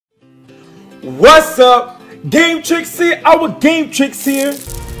What's up? Game Tricks here, our Game Tricks here.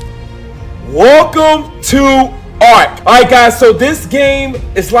 Welcome to Ark. Alright guys, so this game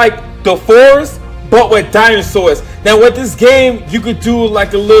is like The Forest, but with dinosaurs. Now with this game, you could do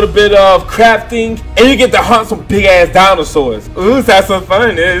like a little bit of crafting, and you get to hunt some big ass dinosaurs. Ooh, let's have some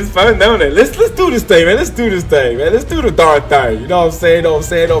fun. It's fun, don't it? Let's do this thing, man. Let's do this thing, man. Let's do the darn thing. You know what I'm saying? Know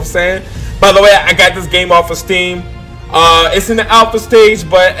what I'm saying? By the way, I got this game off of Steam. It's in the alpha stage,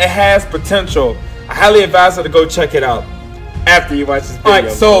 but it has potential. I highly advise you to go check it out after you watch this video.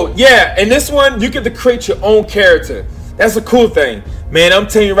 Alright, so yeah, in this one, you get to create your own character. That's a cool thing. Man, I'm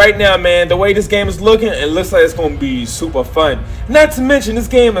telling you right now, man, the way this game is looking, it looks like it's going to be super fun. Not to mention, this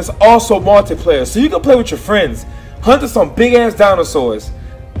game is also multiplayer, so you can play with your friends, hunt some big-ass dinosaurs.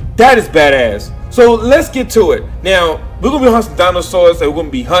 That is badass. So let's get to it. Now, we're going to be hunting some dinosaurs, and we're going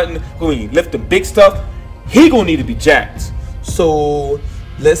to be hunting, we're going to be lifting big stuff. He going to need to be jacked. So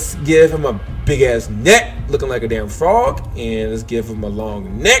let's give him a big-ass neck, looking like a damn frog, and let's give him a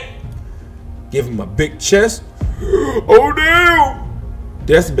long neck. Give him a big chest. Oh damn!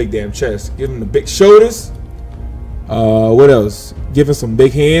 That's a big damn chest. Give him the big shoulders. What else? Give him some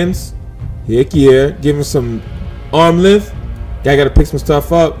big hands. Heck yeah. Give him some arm length. Guy gotta pick some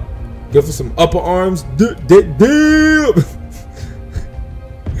stuff up. Give him some upper arms. Damn!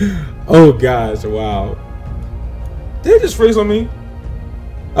 Oh gosh, wow. Did it just freeze on me?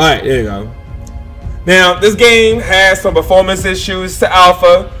 Alright, there you go. Now, this game has some performance issues to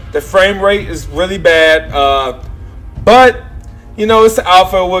alpha. The frame rate is really bad. But, you know, it's the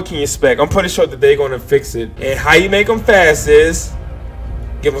alpha. What can you expect? I'm pretty sure that they're going to fix it. And how you make them fast is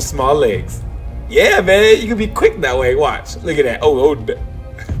give them small legs. Yeah, man. You can be quick that way. Watch. Look at that. Oh.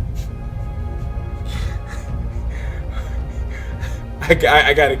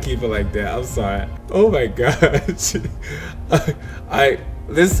 I got to keep it like that. I'm sorry. Oh, my gosh.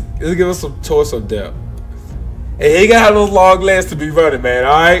 Let's give us some torso depth. And he got those long legs to be running, man.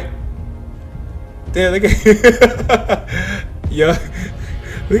 All right. Damn, look at yo,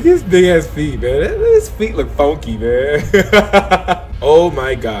 look at his big ass feet, man. His feet look funky, man. Oh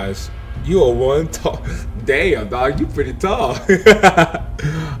my gosh, you are one tall. Damn, dog, you pretty tall.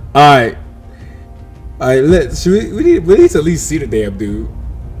 All right. We need to at least see the damn dude.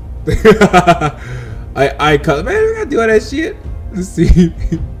 Cause man, we gotta do all that shit. Let's see.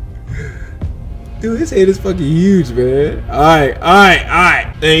 Dude, his head is fucking huge, man. Alright.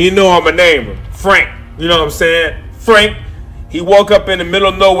 And you know I'm a name Frank. You know what I'm saying? Frank, he woke up in the middle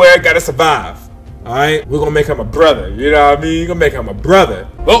of nowhere, gotta survive. Alright? We're gonna make him a brother. You know what I mean? We're gonna make him a brother.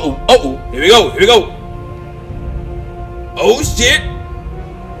 Uh-oh. Here we go. Oh, shit.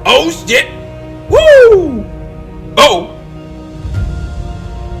 Woo! Uh-oh.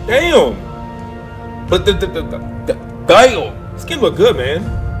 Damn. But damn. Skin look good, man.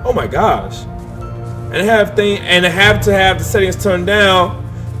 Oh my gosh. And I have to have the settings turned down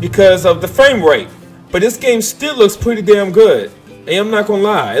because of the frame rate. But this game still looks pretty damn good. And I'm not gonna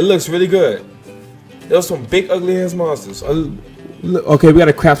lie, it looks really good. There's some big ugly ass monsters. Okay, we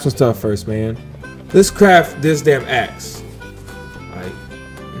gotta craft some stuff first, man. Let's craft this damn axe.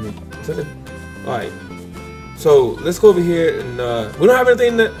 Alright. So let's go over here and we don't have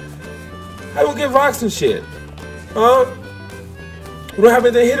anything that I don't get rocks and shit. Huh? We don't have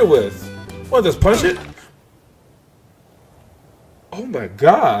anything to hit it with. What, just punch it? Oh my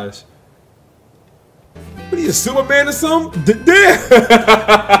gosh. What are you, Superman or something? Damn!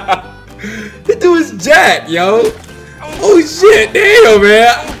 This dude is jacked, yo. Oh shit, damn,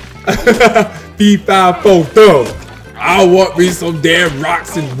 man. B5 thumb. I want me some damn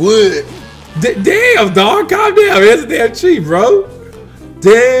rocks and wood. Damn, dog, calm down, man. That's a damn tree, bro.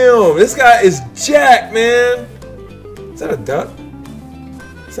 Damn, this guy is jacked, man. Is that a duck?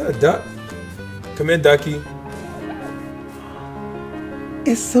 Is that a duck? Come in, ducky.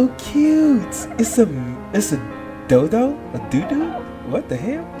 It's so cute. It's a dodo? A doo-doo? What the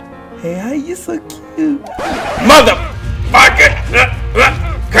hell? Hey, how you so cute? Motherfucker!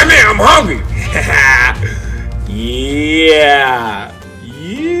 Come here, I'm hungry. Yeah.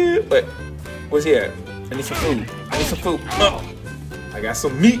 Wait, what's here? I need some food. Oh, I got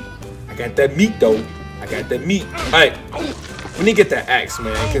some meat. I got that meat, though. All right. We need to get that axe,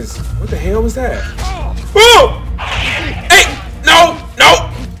 man, because what the hell was that? Oh! Hey! No!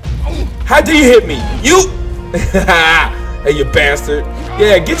 How do you hit me? You! Hey, you bastard.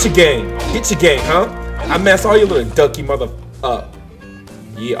 Yeah, get your game, huh? I messed all your little ducky mother up.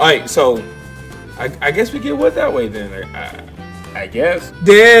 Yeah, alright, so I guess we get wood that way then. I guess.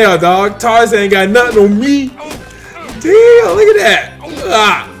 Damn, dog. Tarzan ain't got nothing on me. Damn, look at that.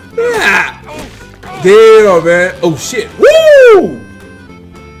 Damn, man. Oh, shit. Woo!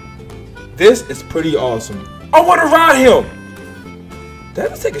 this is pretty awesome. I want to ride him. Did I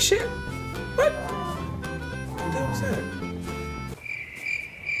just take a shit? What? What the hell was that?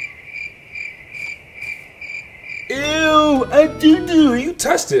 Ew, I do. You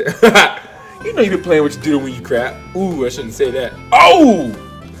touched it. You know you been playing with your doodle when you crap. Ooh, I shouldn't say that. Oh!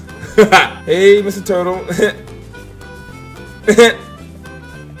 Hey, Mr. Turtle.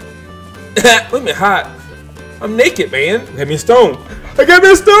 Let me hot. I'm naked, man. Get me a stone. I got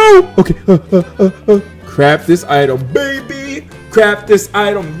me a stone. Okay. Craft this item, baby. Craft this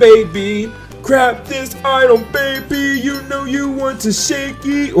item, baby. Craft this item, baby. You know you want to shake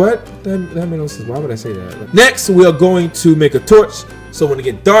it. What? That made no sense. Why would I say that? Next, we are going to make a torch. So when it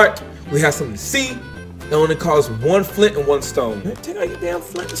get dark, we have something to see. And when it costs 1 flint and 1 stone. Man, take out your damn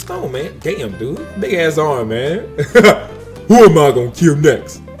flint and stone, man. Damn, dude. Big ass arm, man. Who am I gonna kill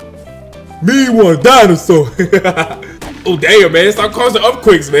next? Me, one dinosaur. Oh, damn, man. Stop causing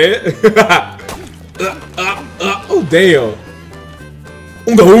upquakes, man. Oh, damn.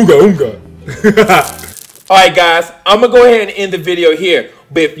 Unga. Alright, guys. I'm gonna go ahead and end the video here.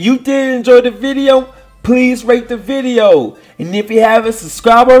 But if you did enjoy the video, please rate the video. And if you haven't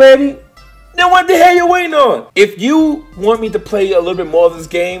subscribed already, then what the hell you waiting on? If you want me to play a little bit more of this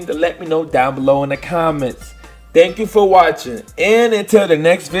game, then let me know down below in the comments. Thank you for watching. And until the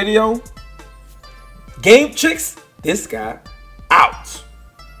next video, Game Tricks, this guy, out.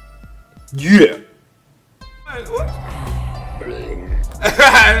 Yeah. What?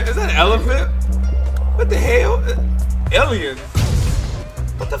 Is that an elephant? What the hell? Aliens.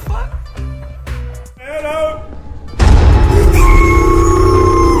 What the fuck?